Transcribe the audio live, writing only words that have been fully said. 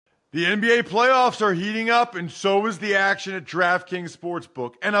The NBA playoffs are heating up, and so is the action at DraftKings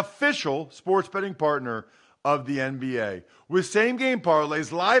Sportsbook, an official sports betting partner of the NBA. With same-game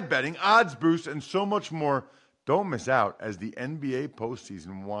parlays, live betting, odds boosts, and so much more, don't miss out as the NBA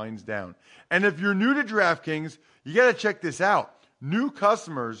postseason winds down. And if you're new to DraftKings, you got to check this out. New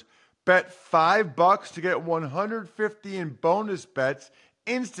customers bet $5 to get $150 in bonus bets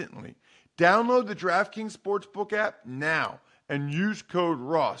instantly. Download the DraftKings Sportsbook app now and use code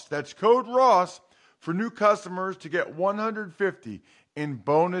Ross. That's code Ross for new customers to get $150 in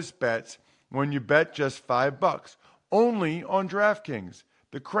bonus bets when you bet just $5. Only on DraftKings.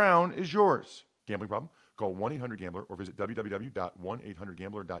 The crown is yours. Gambling problem? Call 1-800-GAMBLER or visit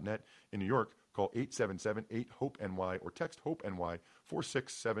www.1800gambler.net. In New York, call 877-8-HOPE-NY or text HOPE-NY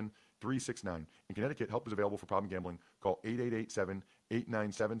 467-369. In Connecticut, help is available for problem gambling. Call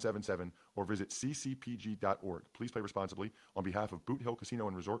 888-7-897-7777 or visit ccpg.org. Please play responsibly on behalf of Boot Hill Casino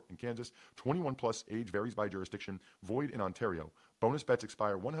and Resort in Kansas. 21 plus, age varies by jurisdiction. Void in Ontario. Bonus bets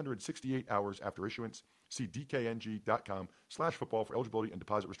expire 168 hours after issuance. See dkng.com/football for eligibility and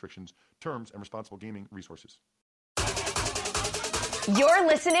deposit restrictions, terms, and responsible gaming resources. You're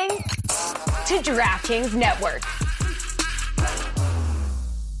listening to DraftKings Network.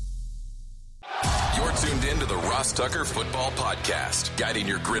 You're tuned in to the Ross Tucker Football Podcast, guiding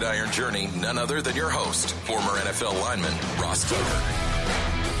your gridiron journey, none other than your host, former NFL lineman, Ross Tucker.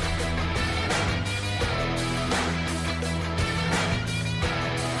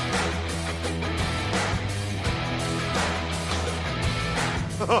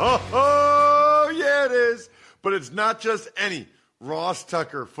 Oh, yeah, it is. But it's not just any Ross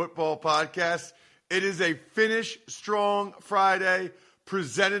Tucker Football Podcast. It is a Finish Strong Friday,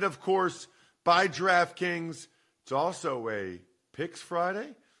 presented, of course, by DraftKings. It's also a Picks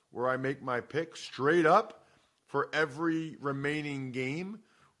Friday, where I make my pick straight up for every remaining game.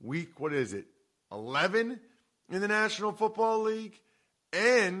 Week, 11 in the National Football League?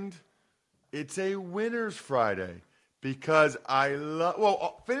 And it's a Winners Friday. Because I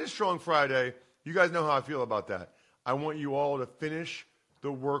love, Finish Strong Friday, you guys know how I feel about that. I want you all to finish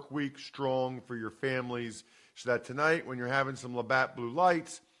the work week strong for your families so that tonight when you're having some Labatt Blue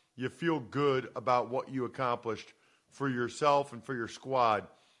Lights, you feel good about what you accomplished for yourself and for your squad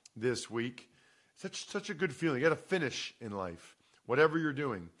this week. Such a good feeling. You got to finish in life, whatever you're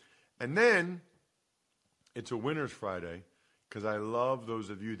doing. And then it's a Winners Friday because I love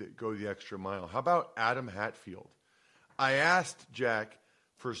those of you that go the extra mile. How about Adam Hatfield? I asked Jack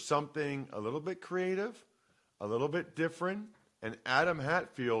for something a little bit creative, a little bit different, and Adam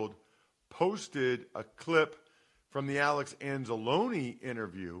Hatfield posted a clip from the Alex Anzalone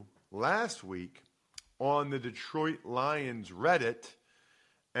interview last week on the Detroit Lions Reddit,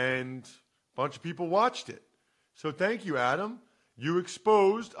 and a bunch of people watched it. So thank you, Adam. You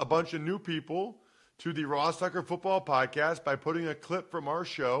exposed a bunch of new people to the Ross Tucker Football Podcast by putting a clip from our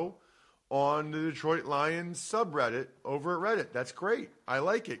show on the Detroit Lions subreddit over at Reddit. That's great. I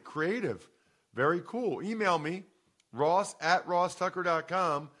like it. Creative. Very cool. Email me,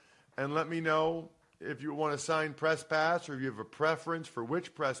 ross@rosstucker.com, and let me know if you want to sign press pass or if you have a preference for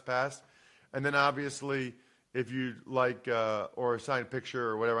which press pass. And then obviously, if you'd like or a signed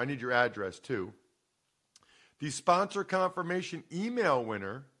picture or whatever, I need your address too. The sponsor confirmation email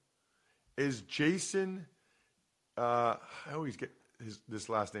winner is Jason, I always get this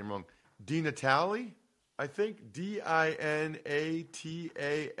last name wrong, DiNatale, I think,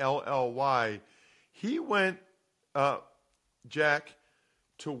 DINATALLY. He went, Jack,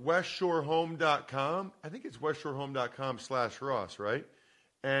 to westshorehome.com. I think it's westshorehome.com/Ross, right?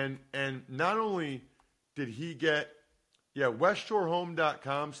 And not only did he get,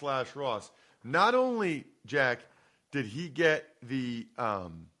 westshorehome.com/Ross. Not only, Jack, did he get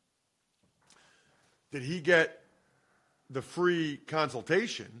the free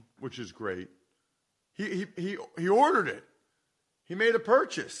consultation, which is great. He ordered it. He made a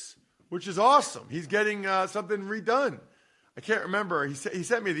purchase, which is awesome. He's getting something redone. I can't remember. He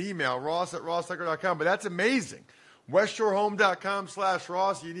sent me the email, ross@rosstucker.com, but that's amazing.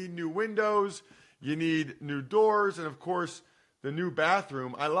 westshorehome.com/Ross. You need new windows. You need new doors. And, of course, the new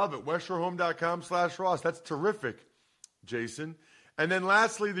bathroom. I love it. westshorehome.com/Ross. That's terrific, Jason. And then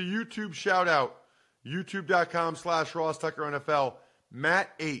lastly, the YouTube shout out. YouTube.com/RossTuckerNFL.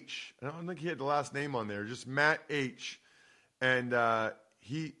 Matt H. I don't think he had the last name on there, just Matt H. And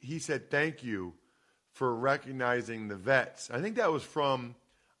he said thank you for recognizing the vets. I think that was from,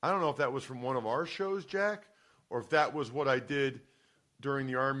 I don't know if that was from one of our shows, Jack, or if that was what I did during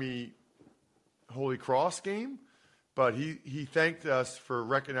the Army Holy Cross game. But he thanked us for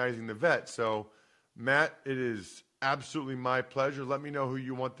recognizing the vets. So, Matt, it is absolutely my pleasure. Let me know who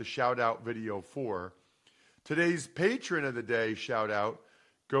you want the shout-out video for. Today's patron of the day shout-out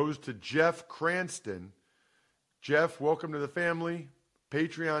goes to Jeff Cranston. Jeff, welcome to the family.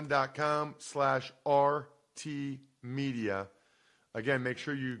 Patreon.com/RTmedia. Again, make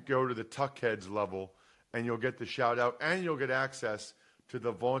sure you go to the Tuckheads level, and you'll get the shout-out, and you'll get access to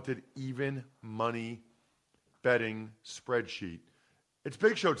the vaunted even money betting spreadsheet. It's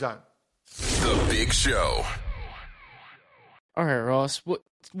Big Show time. The Big Show. All right, Ross. What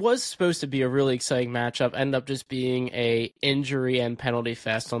was supposed to be a really exciting matchup ended up just being a injury and penalty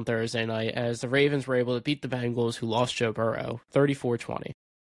fest on Thursday night as the Ravens were able to beat the Bengals, who lost Joe Burrow 34-20.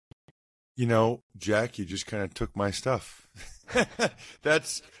 You know, Jack, you just kind of took my stuff.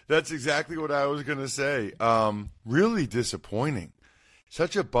 That's exactly what I was going to say. Really disappointing.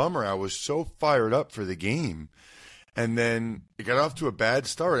 Such a bummer. I was so fired up for the game. And then it got off to a bad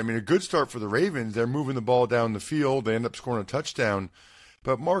start. I mean, a good start for the Ravens. They're moving the ball down the field. They end up scoring a touchdown.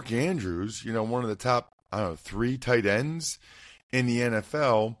 But Mark Andrews, one of the top, 3 tight ends in the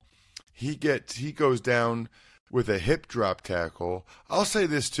NFL, he goes down with a hip drop tackle. I'll say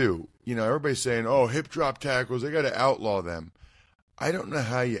this too. Everybody's saying, oh, hip drop tackles, they got to outlaw them. I don't know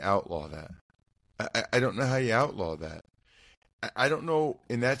how you outlaw that. I don't know how you outlaw that. I don't know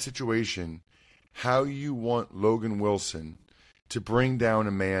in that situation how you want Logan Wilson to bring down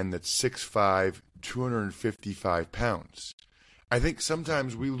a man that's 6'5", 255 pounds. I think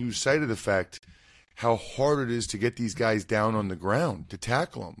sometimes we lose sight of the fact how hard it is to get these guys down on the ground, to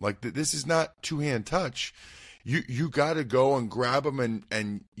tackle them. Like, this is not two-hand touch. You got to go and grab them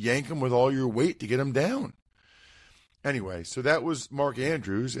and yank them with all your weight to get them down. Anyway, so that was Mark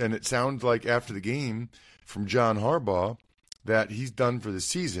Andrews, and it sounds like after the game from John Harbaugh that he's done for the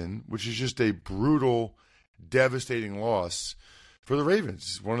season, which is just a brutal, devastating loss for the Ravens.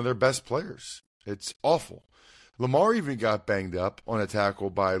 He's one of their best players. It's awful. Lamar even got banged up on a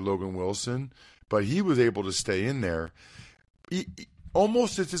tackle by Logan Wilson, but he was able to stay in there.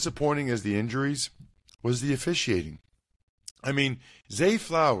 Almost as disappointing as the injuries was the officiating. I mean, Zay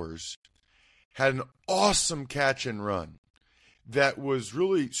Flowers had an awesome catch and run that was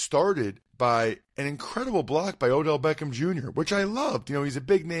really started by an incredible block by Odell Beckham Jr., which I loved. He's a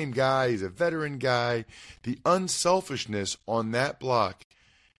big-name guy. He's a veteran guy. The unselfishness on that block.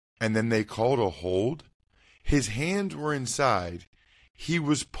 And then they called a hold. His hands were inside. He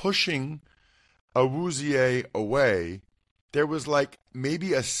was pushing Awuzie away. There was like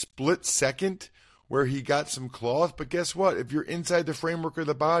maybe a split second where he got some cloth. But guess what? If you're inside the framework of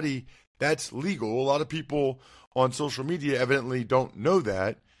the body, that's legal. A lot of people on social media evidently don't know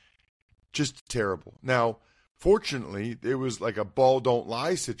that. Just terrible. Now, fortunately, it was like a ball don't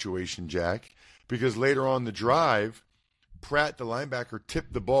lie situation, Jack, because later on the drive, Pratt, the linebacker,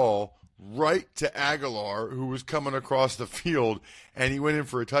 tipped the ball right to Aguilar, who was coming across the field, and he went in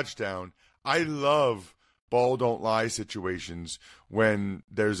for a touchdown. I love ball don't lie situations when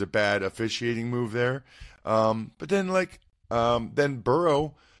there's a bad officiating move there. But then then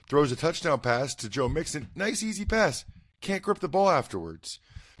Burrow throws a touchdown pass to Joe Mixon. Nice, easy pass. Can't grip the ball afterwards.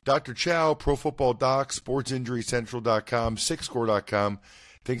 Dr. Chow, Pro Football Doc, SportsInjuryCentral.com, SixScore.com,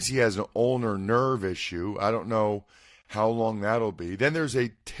 thinks he has an ulnar nerve issue. I don't know how long that'll be. Then there's a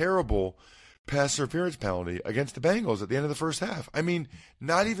terrible pass interference penalty against the Bengals at the end of the first half. I mean,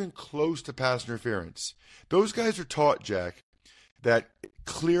 not even close to pass interference. Those guys are taught, Jack, that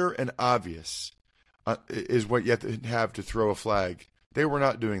clear and obvious is what you have to throw a flag. They were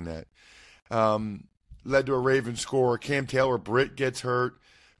not doing that. Led to a Ravens score. Cam Taylor-Britt gets hurt.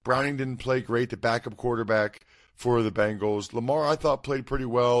 Browning didn't play great, the backup quarterback for the Bengals. Lamar, I thought, played pretty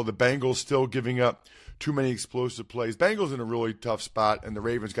well. The Bengals still giving up too many explosive plays. Bengals in a really tough spot, and the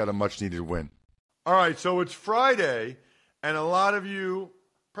Ravens got a much-needed win. All right, so it's Friday, and a lot of you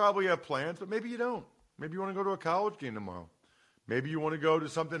probably have plans, but maybe you don't. Maybe you want to go to a college game tomorrow. Maybe you want to go to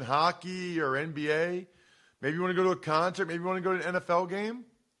something hockey or NBA. Maybe you want to go to a concert. Maybe you want to go to an NFL game.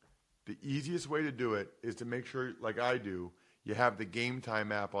 The easiest way to do it is to make sure, like I do, you have the Game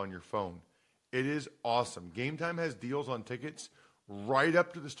Time app on your phone. It is awesome. Game Time has deals on tickets right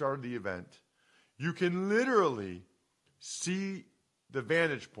up to the start of the event. You can literally see the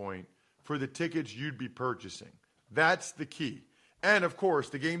vantage point for the tickets you'd be purchasing. That's the key. And, of course,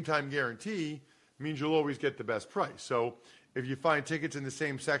 the Game Time guarantee means you'll always get the best price. So if you find tickets in the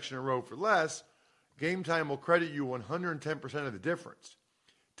same section or row for less, Game Time will credit you 110% of the difference.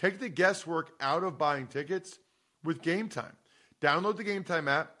 Take the guesswork out of buying tickets with Game Time. Download the Game Time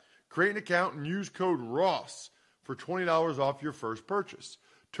app, create an account, and use code ROSS for $20 off your first purchase.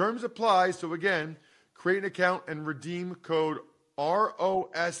 Terms apply, so again, create an account and redeem code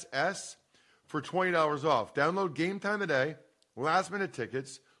ROSS for $20 off. Download Game Time today. Last-minute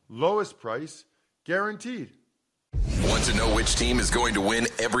tickets. Lowest price. Guaranteed. Want to know which team is going to win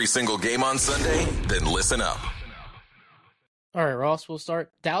every single game on Sunday? Then listen up. All right, Ross, we'll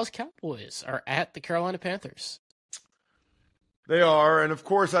start. Dallas Cowboys are at the Carolina Panthers. They are, and of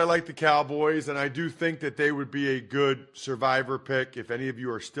course I like the Cowboys, and I do think that they would be a good survivor pick if any of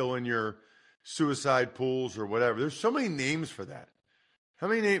you are still in your suicide pools or whatever. There's so many names for that. How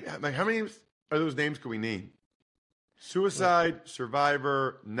many names are those names can we name? Suicide,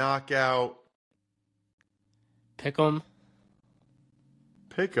 survivor, knockout. Pick'em.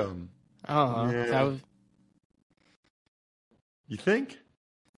 Pick'em. Yeah. You think?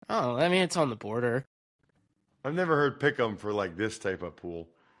 Oh, I mean, it's on the border. I've never heard pick'em for like this type of pool.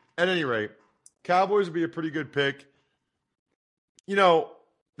 At any rate, Cowboys would be a pretty good pick. You know,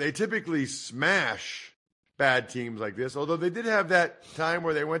 they typically smash bad teams like this, although they did have that time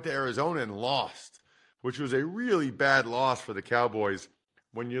where they went to Arizona and lost, which was a really bad loss for the Cowboys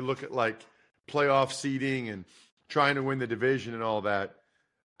when you look at like playoff seeding and trying to win the division and all that.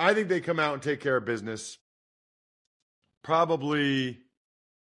 I think they come out and take care of business. Probably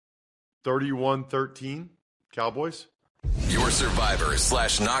 31-13, Cowboys. Your survivor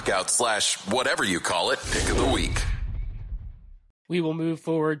 / knockout / whatever you call it, pick of the week. We will move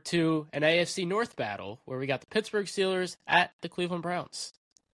forward to an AFC North battle where we got the Pittsburgh Steelers at the Cleveland Browns.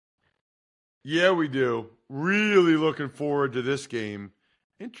 Yeah, we do. Really looking forward to this game.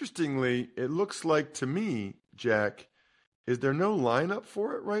 Interestingly, it looks like to me, Jack, is there no lineup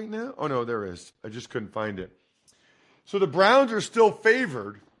for it right now? Oh, no, there is. I just couldn't find it. So the Browns are still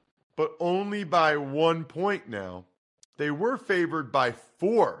favored, but only by 1 point now. They were favored by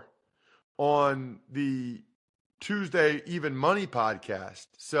 4 on the Tuesday Even Money podcast.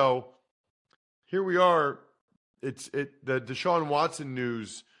 So here we are. The Deshaun Watson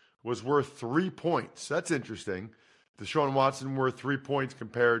news was worth 3 points. That's interesting. Deshaun Watson worth 3 points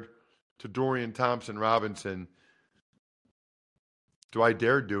compared to Dorian Thompson-Robinson. Do I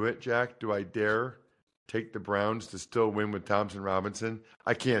dare do it, Jack? Do I dare take the Browns to still win with Thompson-Robinson?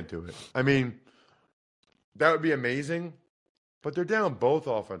 I can't do it. I mean, that would be amazing, but they're down both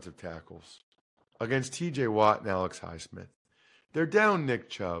offensive tackles against TJ Watt and Alex Highsmith. They're down Nick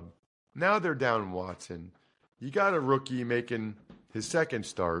Chubb. Now they're down Watson. You got a rookie making his second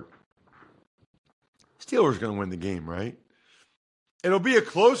start. Steelers going to win the game, right? It'll be a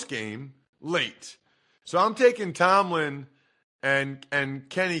close game late. So I'm taking Tomlin and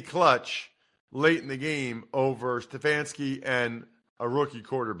Kenny Clutch late in the game over Stefanski and a rookie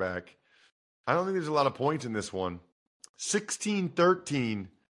quarterback. I don't think there's a lot of points in this one. 16-13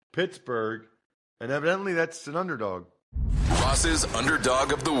 Pittsburgh, and evidently that's an underdog. Ross's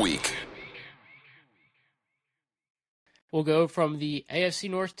Underdog of the Week. We'll go from the AFC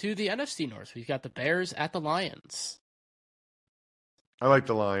North to the NFC North. We've got the Bears at the Lions. I like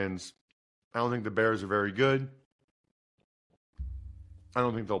the Lions. I don't think the Bears are very good. I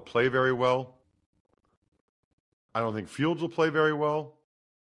don't think they'll play very well. I don't think Fields will play very well.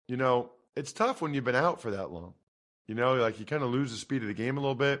 You know, it's tough when you've been out for that long. You know, like you kind of lose the speed of the game a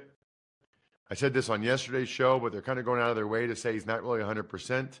little bit. I said this on yesterday's show, but they're kind of going out of their way to say he's not really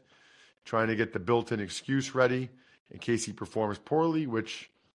 100%, trying to get the built-in excuse ready in case he performs poorly, which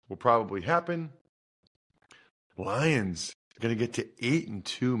will probably happen. Lions are going to get to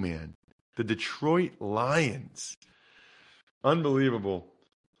 8-2, man. The Detroit Lions. Unbelievable.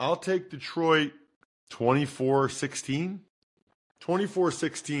 I'll take Detroit 24-16.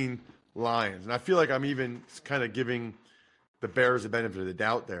 24-16 Lions. And I feel like I'm even kind of giving the Bears the benefit of the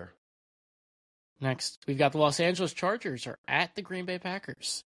doubt there. Next, we've got the Los Angeles Chargers are at the Green Bay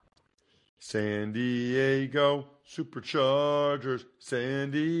Packers. San Diego Superchargers.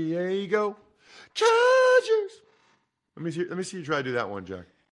 San Diego Chargers. Let me see you try to do that one, Jack.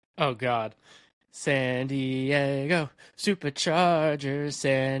 Oh, God. San Diego Superchargers.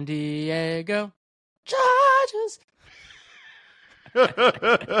 San Diego Chargers.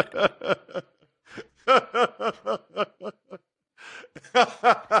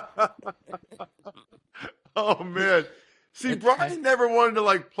 Oh, man. See, Brian never wanted to,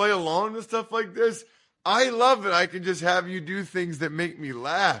 like, play along to stuff like this. I love it. I can just have you do things that make me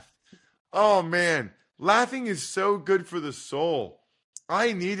laugh. Oh, man. Laughing is so good for the soul.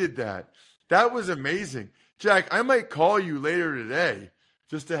 I needed that. That was amazing. Jack, I might call you later today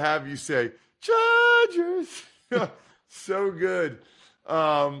just to have you say, Chargers. So good.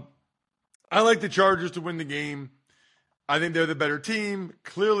 I like the Chargers to win the game. I think they're the better team,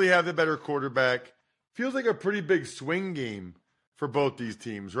 clearly have the better quarterback. Feels like a pretty big swing game for both these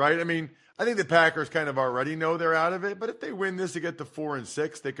teams, right? I mean, I think the Packers kind of already know they're out of it, but if they win this to get to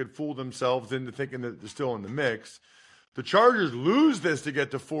 4-6, they could fool themselves into thinking that they're still in the mix. The Chargers lose this to get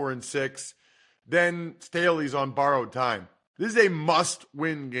to 4-6, then Staley's on borrowed time. This is a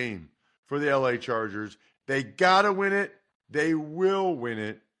must-win game for the LA Chargers. They got to win it. They will win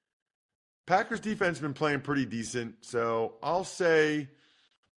it. Packers defense has been playing pretty decent, so I'll say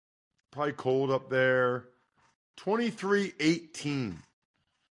probably cold up there. 23-18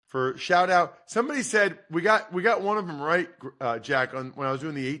 for shout out. Somebody said we got one of them right, Jack, when I was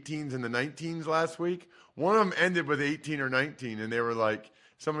doing the 18s and the 19s last week. One of them ended with 18 or 19, and they were like,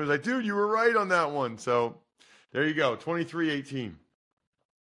 someone was like, dude, you were right on that one. So there you go, 23-18.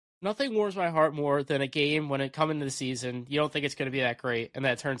 Nothing warms my heart more than a game when it comes into the season, you don't think it's going to be that great, and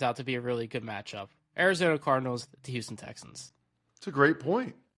that turns out to be a really good matchup. Arizona Cardinals, the Houston Texans. It's a great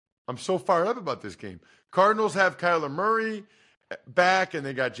point. I'm so fired up about this game. Cardinals have Kyler Murray back, and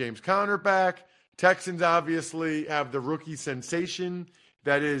they got James Conner back. Texans obviously have the rookie sensation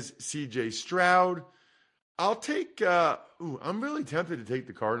that is C.J. Stroud. I'll take I'm really tempted to take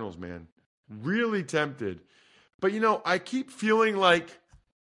the Cardinals, man. Really tempted. But, I keep feeling like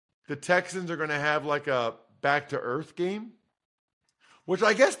the Texans are going to have like a back-to-earth game, which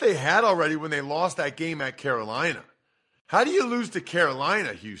I guess they had already when they lost that game at Carolina. How do you lose to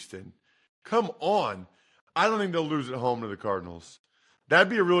Carolina, Houston? Come on. I don't think they'll lose at home to the Cardinals. That'd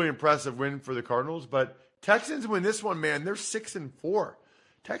be a really impressive win for the Cardinals, but Texans win this one, man. They're 6-4.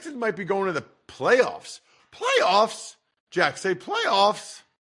 Texans might be going to the playoffs. Playoffs? Jack, say playoffs.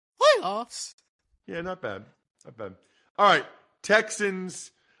 Playoffs? Yeah, not bad. Not bad. All right,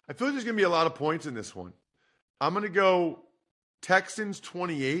 Texans. I feel like there's going to be a lot of points in this one. I'm going to go Texans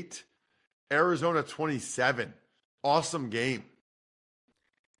 28, Arizona 27. Awesome game.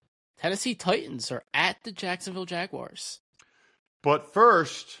 Tennessee Titans are at the Jacksonville Jaguars. But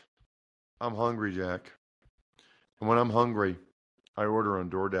first, I'm hungry, Jack. And when I'm hungry, I order on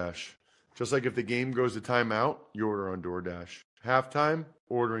DoorDash. Just like if the game goes to timeout, you order on DoorDash. Halftime,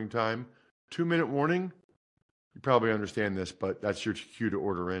 ordering time, 2-minute warning. You probably understand this, but that's your cue to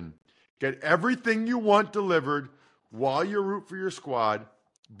order in. Get everything you want delivered while you root for your squad.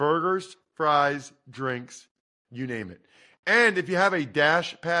 Burgers, fries, drinks, you name it. And if you have a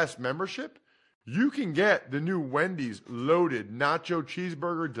Dash Pass membership, you can get the new Wendy's Loaded Nacho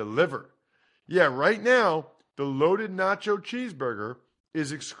Cheeseburger delivered. Yeah, right now, the Loaded Nacho Cheeseburger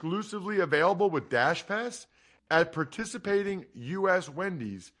is exclusively available with Dash Pass at participating U.S.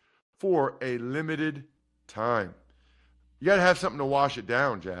 Wendy's for a limited time. You got to have something to wash it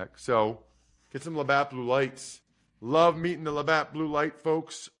down, Jack. So get some Labatt Blue Lights. Love meeting the Labatt Blue Light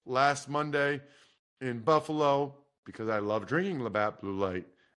folks last Monday in Buffalo because I love drinking Labatt Blue Light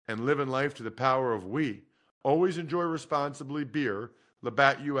and living life to the power of we. Always enjoy responsibly beer.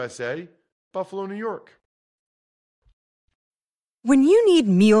 Labatt USA, Buffalo, New York. When you need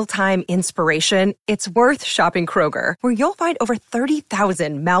mealtime inspiration, it's worth shopping Kroger, where you'll find over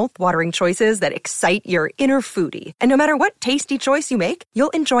 30,000 mouth-watering choices that excite your inner foodie. And no matter what tasty choice you make,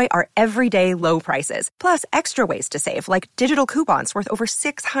 you'll enjoy our everyday low prices, plus extra ways to save, like digital coupons worth over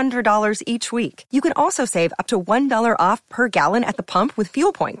 $600 each week. You can also save up to $1 off per gallon at the pump with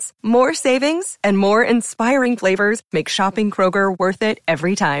fuel points. More savings and more inspiring flavors make shopping Kroger worth it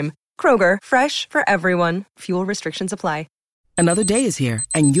every time. Kroger, fresh for everyone. Fuel restrictions apply. Another day is here,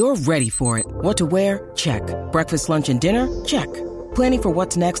 and you're ready for it. What to wear? Check. Breakfast, lunch, and dinner? Check. Planning for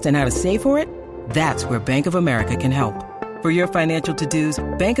what's next and how to save for it? That's where Bank of America can help. For your financial to-dos,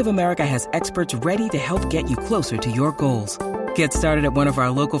 Bank of America has experts ready to help get you closer to your goals. Get started at one of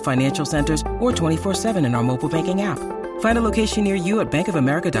our local financial centers or 24/7 in our mobile banking app. Find a location near you at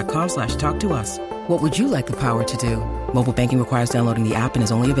bankofamerica.com/talktous. What would you like the power to do? Mobile banking requires downloading the app and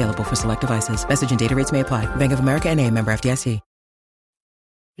is only available for select devices. Message and data rates may apply. Bank of America N.A., member FDIC.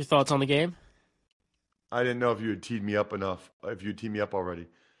 Your thoughts on the game? I didn't know if you had teed me up enough. If you had teed me up already.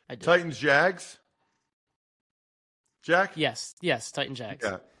 I did. Titans, Jags? Jack? Yes, Titan Jags.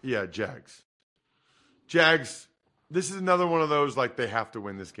 Yeah, Jags. Jags, this is another one of those, like, they have to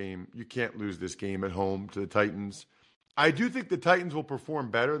win this game. You can't lose this game at home to the Titans. I do think the Titans will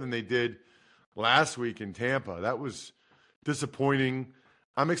perform better than they did last week in Tampa. That was disappointing.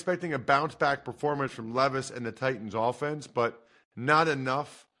 I'm expecting a bounce-back performance from Levis and the Titans offense, but not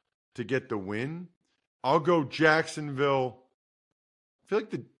enough to get the win. I'll go Jacksonville. I feel like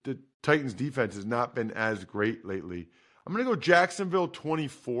the Titans defense has not been as great lately. I'm going to go Jacksonville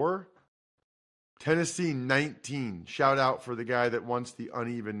 24, Tennessee 19. Shout out for the guy that wants the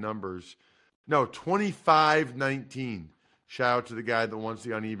uneven numbers. No, 25-19. Shout out to the guy that wants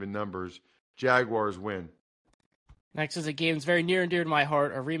the uneven numbers. Jaguars win. Next is a game that's very near and dear to my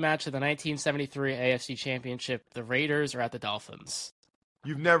heart, a rematch of the 1973 AFC Championship. The Raiders are at the Dolphins.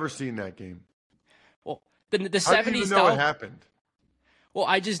 You've never seen that game. Well, the How 70s do you even know what happened? Well,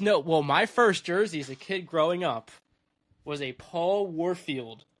 I just know. Well, my first jersey as a kid growing up was a Paul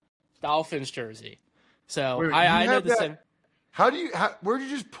Warfield Dolphins jersey. So Wait, I you know have the that? Where did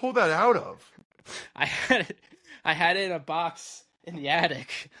you just pull that out of? I had it in a box in the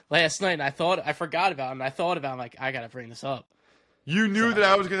attic last night, and I forgot about it, and I thought about it, I'm like, I gotta bring this up. You knew that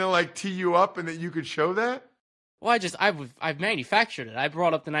I was gonna like tee you up and that you could show that? Well, I've manufactured it. I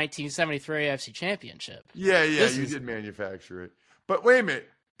brought up the 1973 AFC Championship. Yeah, you did manufacture it. But wait a minute,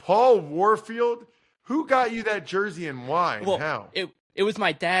 Paul Warfield, who got you that jersey and why and how? It was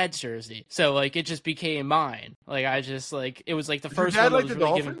my dad's jersey, so like it just became mine. Like I just like it was like the first your dad one. Like that the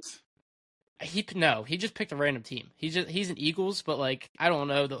really Dolphins? He just picked a random team. He's an Eagles, but like I don't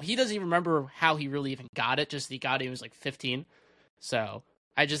know. He doesn't even remember how he really even got it. Just he got it. He was like 15. So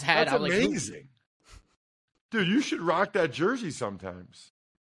I just had. That's amazing, dude. You should rock that jersey sometimes.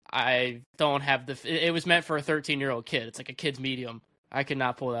 I don't have it was meant for a 13-year-old kid. It's like a kid's medium. I could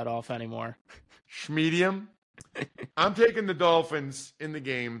not pull that off anymore. Schmedium. I'm taking the Dolphins in the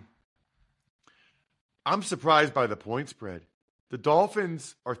game. I'm surprised by the point spread. The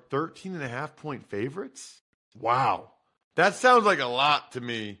Dolphins are 13.5-point favorites? Wow. That sounds like a lot to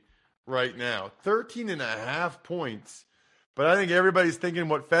me right now. 13.5 points. But I think everybody's thinking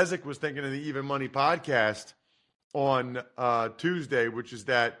what Fezzik was thinking in the Even Money podcast on Tuesday, which is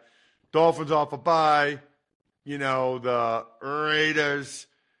that Dolphins off a bye, the Raiders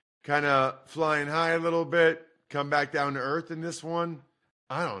kind of flying high a little bit, come back down to earth in this one.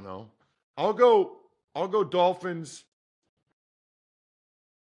 I don't know. I'll go Dolphins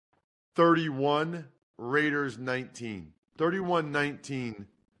 31, Raiders 19. 31-19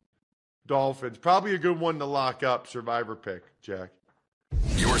 Dolphins. Probably a good one to lock up, survivor pick, Jack.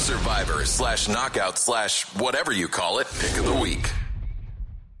 Your survivor / knockout / whatever you call it, pick of the week.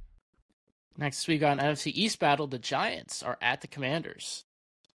 Next week on NFC East battle, the Giants are at the Commanders.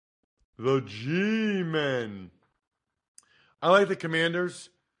 The G-Men. I like the Commanders.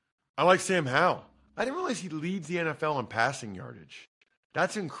 I like Sam Howell. I didn't realize he leads the NFL in passing yardage.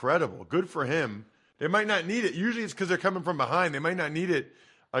 That's incredible. Good for him. They might not need it. Usually it's because they're coming from behind. They might not need it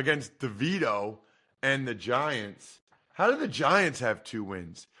against DeVito and the Giants. How did the Giants have 2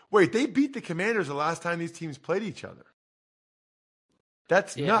 wins? Wait, they beat the Commanders the last time these teams played each other.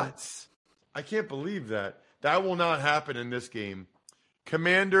 That's nuts. I can't believe that. That will not happen in this game.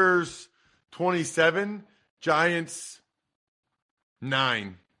 Commanders 27, Giants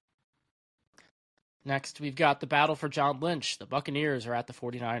 9. Next, we've got the battle for John Lynch. The Buccaneers are at the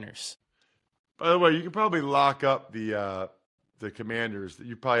 49ers. By the way, you can probably lock up the Commanders.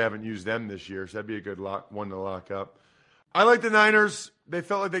 You probably haven't used them this year, so that'd be a good one to lock up. I like the Niners. They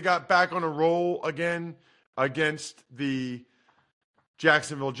felt like they got back on a roll again against the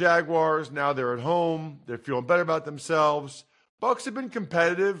Jacksonville Jaguars. Now they're at home. They're feeling better about themselves. Bucs have been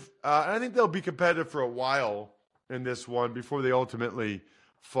competitive, and I think they'll be competitive for a while in this one before they ultimately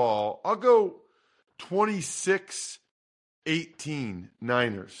fall. I'll go 26-18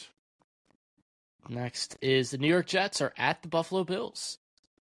 Niners. Next is the New York Jets are at the Buffalo Bills.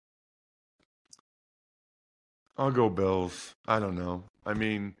 I'll go Bills. I don't know. I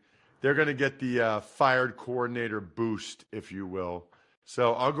mean, they're going to get the fired coordinator boost, if you will.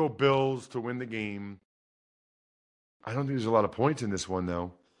 So I'll go Bills to win the game. I don't think there's a lot of points in this one,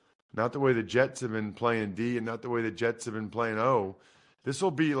 though. Not the way the Jets have been playing D and not the way the Jets have been playing O. This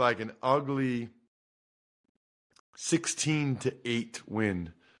will be like an ugly 16-8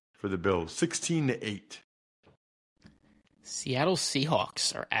 win for the Bills. 16-8. Seattle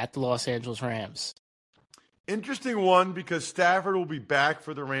Seahawks are at the Los Angeles Rams. Interesting one because Stafford will be back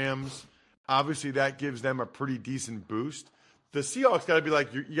for the Rams. Obviously, that gives them a pretty decent boost. The Seahawks got to be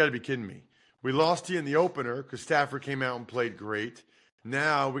like, you got to be kidding me. We lost to you in the opener because Stafford came out and played great.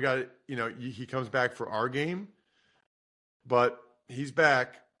 Now we got, he comes back for our game, but he's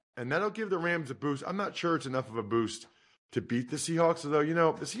back, and that'll give the Rams a boost. I'm not sure it's enough of a boost to beat the Seahawks, although,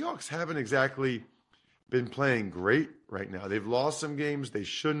 the Seahawks haven't exactly been playing great right now. They've lost some games they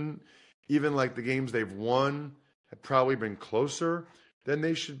shouldn't. Even like the games they've won have probably been closer than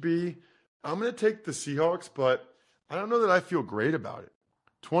they should be. I'm going to take the Seahawks, but I don't know that I feel great about it.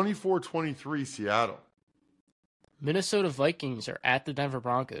 24-23 Seattle. Minnesota Vikings are at the Denver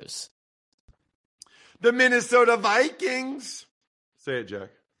Broncos. The Minnesota Vikings. Say it, Jack.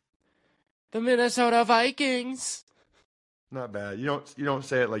 The Minnesota Vikings. Not bad. You don't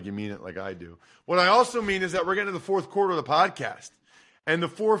say it like you mean it like I do. What I also mean is that we're getting to the fourth quarter of the podcast. And the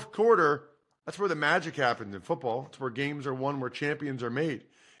fourth quarter That's where the magic happens in football. It's where games are won, where champions are made.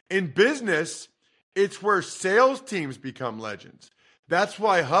 In business, it's where sales teams become legends. That's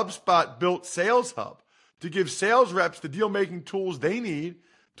why HubSpot built Sales Hub, to give sales reps the deal-making tools they need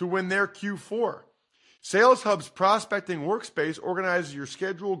to win their Q4. Sales Hub's prospecting workspace organizes your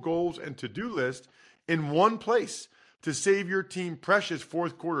schedule, goals, and to-do list in one place to save your team precious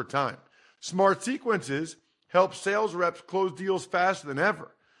fourth quarter time. Smart sequences help sales reps close deals faster than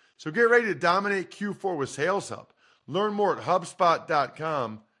ever. So get ready to dominate Q4 with Sales Hub. Learn more at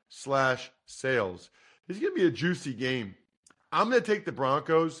HubSpot.com/sales. This is going to be a juicy game. I'm going to take the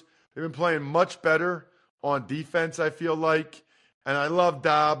Broncos. They've been playing much better on defense, I feel like. And I love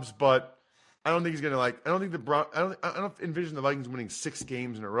Dobbs, but I don't think he's going to I don't envision the Vikings winning 6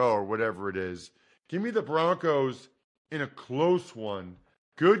 games in a row or whatever it is. Give me the Broncos in a close one.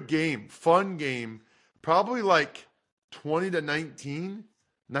 Good game, fun game. Probably like 20-19,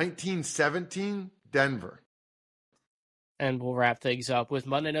 19-17, Denver. And we'll wrap things up with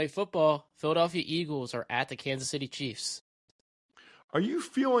Monday Night Football. Philadelphia Eagles are at the Kansas City Chiefs. Are you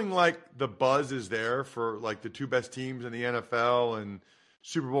feeling like the buzz is there for like the two best teams in the NFL and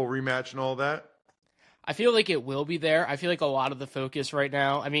Super Bowl rematch and all that? I feel like it will be there. I feel like a lot of the focus right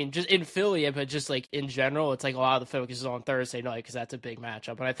now, I mean, just in Philly, but just like in general, it's like a lot of the focus is on Thursday night because that's a big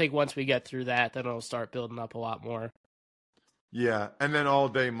matchup. But I think once we get through that, then it'll start building up a lot more. Yeah, and then all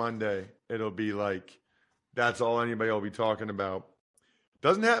day Monday, it'll be like that's all anybody will be talking about.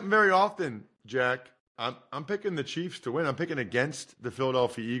 Doesn't happen very often, Jack. I'm picking the Chiefs to win. I'm picking against the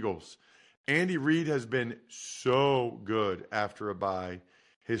Philadelphia Eagles. Andy Reid has been so good after a bye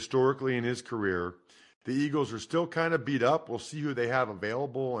historically in his career. The Eagles are still kind of beat up. We'll see who they have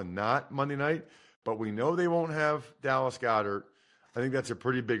available and not Monday night, but we know they won't have Dallas Goedert. I think that's a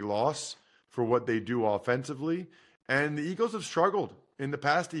pretty big loss for what they do offensively. And the Eagles have struggled in the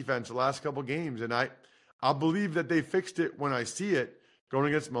pass defense the last couple games, and I'll believe that they fixed it when I see it going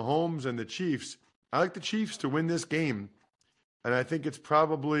against Mahomes and the Chiefs. I like the Chiefs to win this game, and I think it's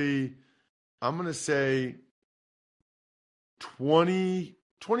probably, I'm going to say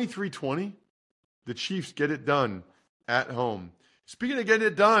 23-20. The Chiefs get it done at home. Speaking of getting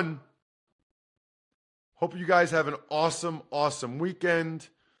it done, hope you guys have an awesome, awesome weekend.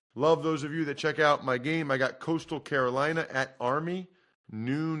 Love those of you that check out my game. I got Coastal Carolina at Army,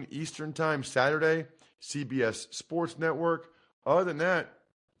 noon Eastern time, Saturday, CBS Sports Network. Other than that,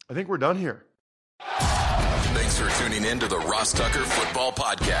 I think we're done here. Thanks for tuning in to the Ross Tucker Football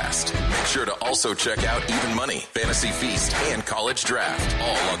Podcast. Make sure to also check out Even Money, Fantasy Feast, and College Draft,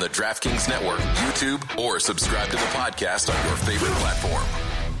 all on the DraftKings Network, YouTube, or subscribe to the podcast on your favorite platform.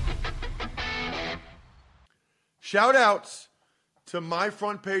 Shout outs to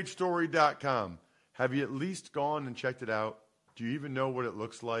myfrontpagestory.com. Have you at least gone and checked it out? Do you even know what it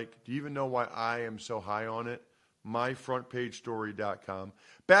looks like? Do you even know why I am so high on it? myfrontpagestory.com.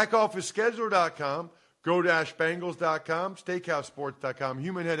 Backofficescheduler.com. Go-Bengals.com, SteakhouseSports.com,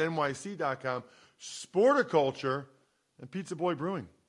 HumanHeadNYC.com, Sporticulture, and Pizza Boy Brewing.